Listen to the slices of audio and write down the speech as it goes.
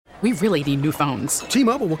We really need new phones.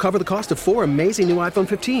 T-Mobile will cover the cost of 4 amazing new iPhone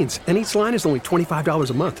 15s, and each line is only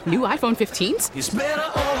 $25 a month. New iPhone 15s? It's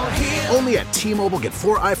better over here. Only at T-Mobile, get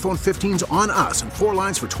 4 iPhone 15s on us and 4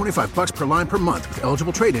 lines for $25 per line per month with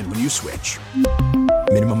eligible trade-in when you switch.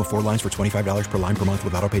 Minimum of 4 lines for $25 per line per month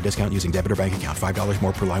with autopay discount using debit or bank account. $5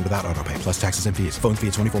 more per line without autopay, plus taxes and fees. Phone fee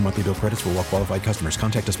at 24 monthly bill credits for well-qualified customers.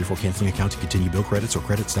 Contact us before canceling account to continue bill credits or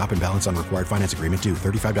credit stop and balance on required finance agreement due.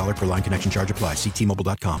 $35 per line connection charge applies. See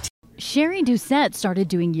T-Mobile.com. Sherry Doucette started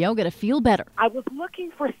doing yoga to feel better. I was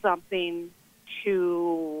looking for something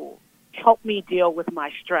to help me deal with my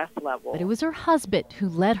stress level. But it was her husband who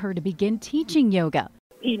led her to begin teaching yoga.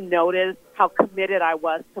 He noticed how committed I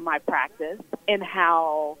was to my practice and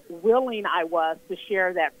how willing I was to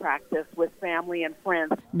share that practice with family and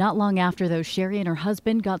friends. Not long after, though, Sherry and her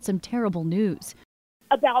husband got some terrible news.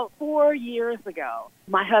 About 4 years ago,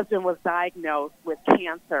 my husband was diagnosed with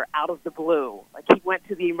cancer out of the blue. Like, he went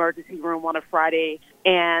to the emergency room on a Friday,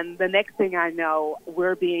 and the next thing I know,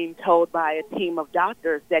 we're being told by a team of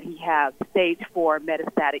doctors that he has stage 4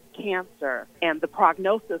 metastatic cancer, and the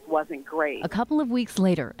prognosis wasn't great. A couple of weeks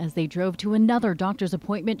later, as they drove to another doctor's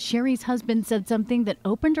appointment, Sherry's husband said something that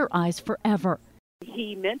opened her eyes forever.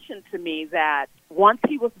 He mentioned to me that once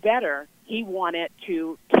he was better, he wanted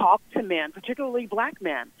to talk to men, particularly black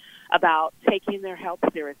men, about taking their health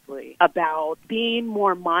seriously, about being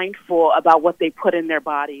more mindful about what they put in their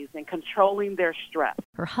bodies and controlling their stress.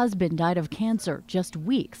 Her husband died of cancer just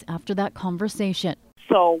weeks after that conversation.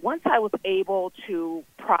 So once I was able to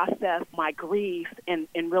process my grief and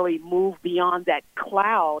really move beyond that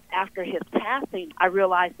cloud after his passing, I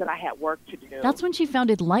realized that I had work to do. That's when she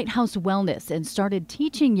founded Lighthouse Wellness and started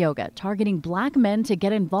teaching yoga, targeting black men to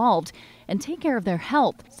get involved and take care of their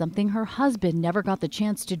health, something her husband never got the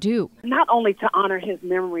chance to do. Not only to honor his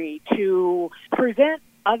memory, to prevent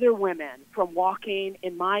other women from walking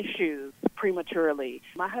in my shoes prematurely.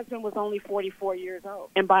 My husband was only 44 years old,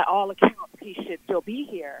 and by all accounts, he should still be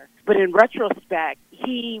here. But in retrospect,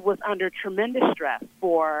 he was under tremendous stress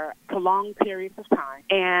for prolonged periods of time,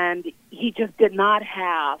 and he just did not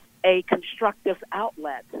have a constructive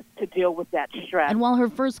outlet to deal with that stress. And while her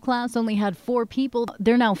first class only had 4 people,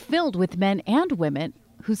 they're now filled with men and women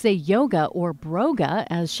who say yoga, or broga,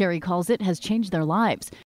 as Sherry calls it, has changed their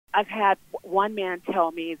lives. I've had one man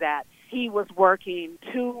tell me that he was working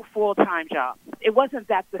 2 full-time jobs. It wasn't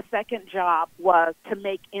that the second job was to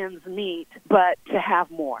make ends meet, but to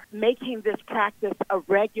have more. Making this practice a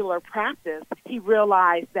regular practice, he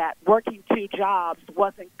realized that working 2 jobs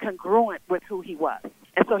wasn't congruent with who he was.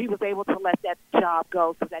 And so he was able to let that job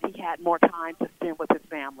go so that he had more time to spend with his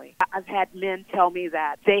family. I've had men tell me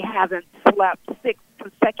that they haven't slept 6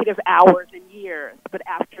 consecutive hours in years, but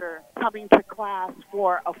after coming to class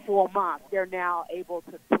for a full month, they're now able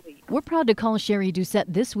to sleep. We're proud to call Sherry Doucette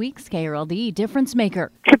this week's KRLD Difference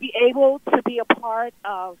Maker. To be able to be a part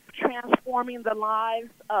of transforming the lives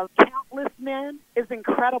of countless men is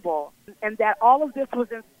incredible, and that all of this was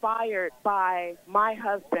inspired by my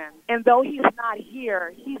husband. And though he's not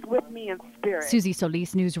here, he's with me in spirit. Susie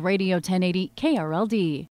Solis, News Radio 1080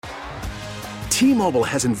 KRLD. T-Mobile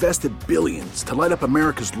has invested billions to light up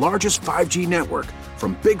America's largest 5G network,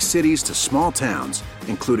 from big cities to small towns,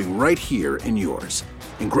 including right here in yours.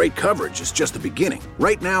 And great coverage is just the beginning.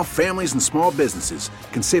 Right now, families and small businesses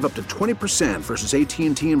can save up to 20% versus AT&T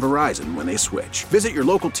and Verizon when they switch. Visit your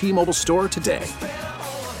local T-Mobile store today.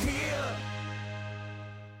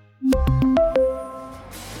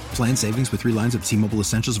 Plan savings with 3 lines of T-Mobile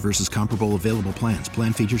Essentials versus comparable available plans.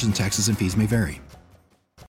 Plan features and taxes and fees may vary.